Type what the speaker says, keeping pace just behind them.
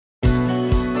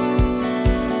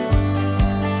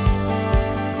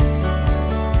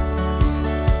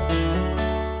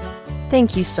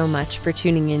Thank you so much for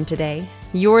tuning in today.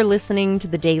 You're listening to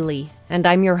The Daily, and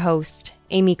I'm your host,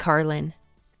 Amy Carlin.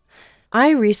 I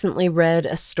recently read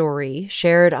a story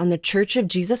shared on the Church of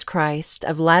Jesus Christ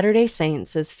of Latter-day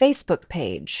Saints' Facebook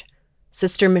page.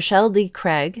 Sister Michelle D.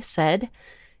 Craig said,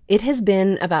 "It has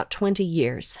been about 20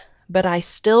 years, but I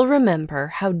still remember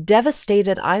how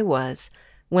devastated I was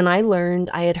when I learned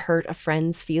I had hurt a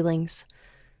friend's feelings.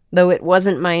 Though it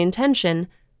wasn't my intention,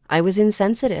 I was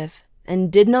insensitive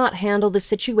and did not handle the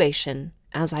situation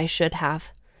as I should have.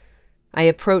 I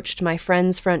approached my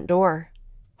friend's front door,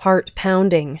 heart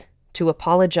pounding, to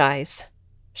apologize.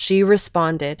 She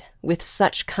responded with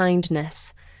such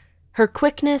kindness. Her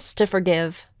quickness to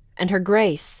forgive and her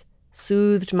grace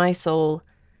soothed my soul.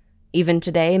 Even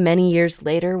today, many years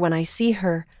later, when I see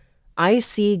her, I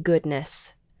see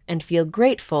goodness and feel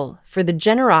grateful for the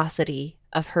generosity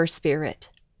of her spirit."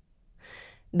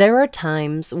 There are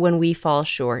times when we fall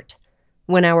short,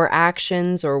 when our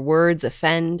actions or words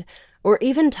offend, or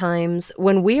even times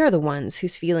when we are the ones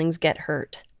whose feelings get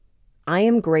hurt. I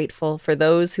am grateful for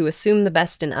those who assume the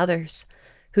best in others,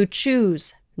 who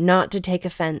choose not to take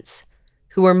offense,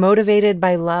 who are motivated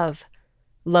by love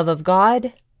of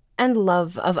God and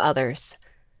love of others.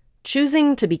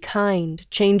 Choosing to be kind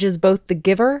changes both the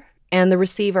giver and the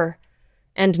receiver,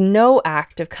 and no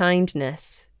act of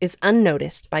kindness is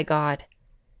unnoticed by God.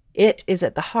 It is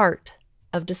at the heart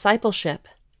of discipleship.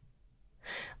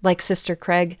 Like Sister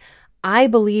Craig, I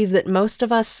believe that most of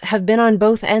us have been on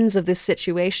both ends of this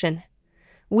situation.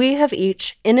 We have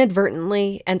each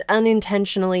inadvertently and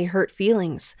unintentionally hurt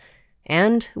feelings,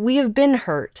 and we have been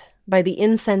hurt by the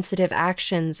insensitive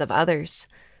actions of others.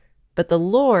 But the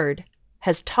Lord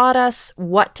has taught us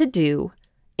what to do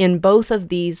in both of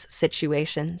these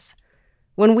situations.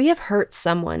 When we have hurt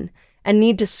someone and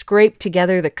need to scrape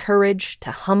together the courage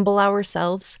to humble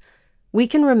ourselves, we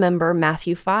can remember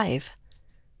Matthew 5.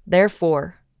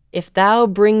 "Therefore, if thou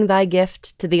bring thy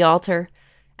gift to the altar,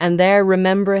 and there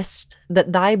rememberest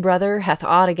that thy brother hath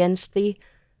aught against thee,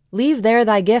 leave there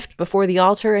thy gift before the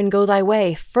altar and go thy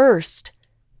way. First,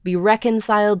 be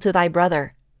reconciled to thy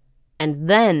brother, and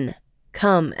then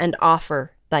come and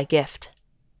offer thy gift."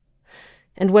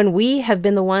 And when we have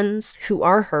been the ones who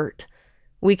are hurt,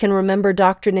 we can remember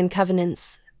Doctrine and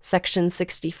Covenants, section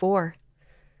 64.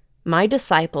 "My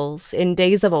disciples in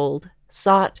days of old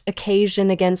sought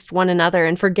occasion against one another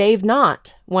and forgave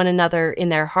not one another in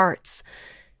their hearts.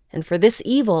 And for this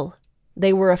evil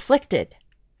they were afflicted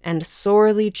and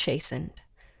sorely chastened.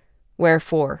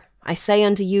 Wherefore I say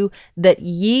unto you that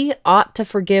ye ought to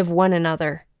forgive one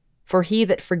another. For he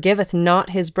that forgiveth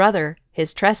not his brother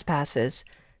his trespasses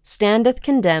standeth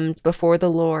condemned before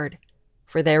the Lord,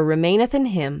 for there remaineth in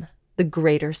him the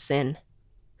greater sin.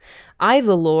 I,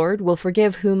 the Lord, will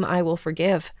forgive whom I will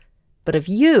forgive, but of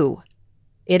you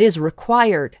it is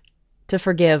required to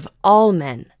forgive all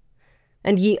men.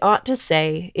 And ye ought to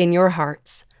say in your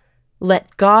hearts,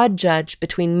 Let God judge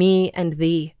between me and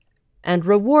thee, and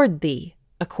reward thee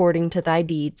according to thy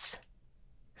deeds."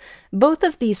 Both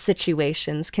of these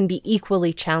situations can be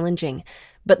equally challenging,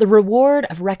 but the reward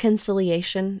of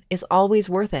reconciliation is always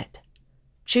worth it.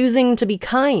 Choosing to be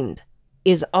kind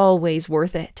is always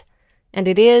worth it, and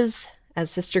it is, as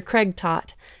Sister Craig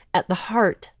taught, at the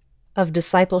heart of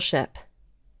discipleship.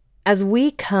 As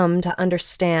we come to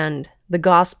understand the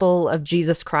gospel of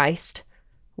Jesus Christ,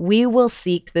 we will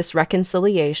seek this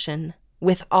reconciliation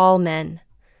with all men.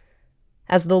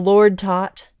 As the Lord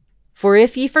taught, "For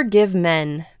if ye forgive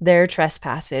men their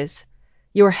trespasses,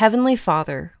 your heavenly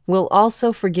Father will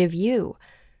also forgive you.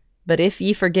 But if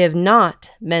ye forgive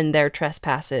not men their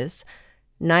trespasses,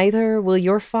 neither will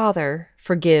your Father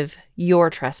forgive your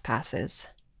trespasses."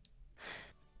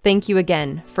 Thank you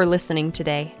again for listening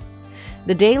today.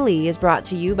 The Daily is brought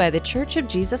to you by the Church of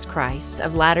Jesus Christ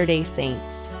of Latter-day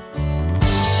Saints.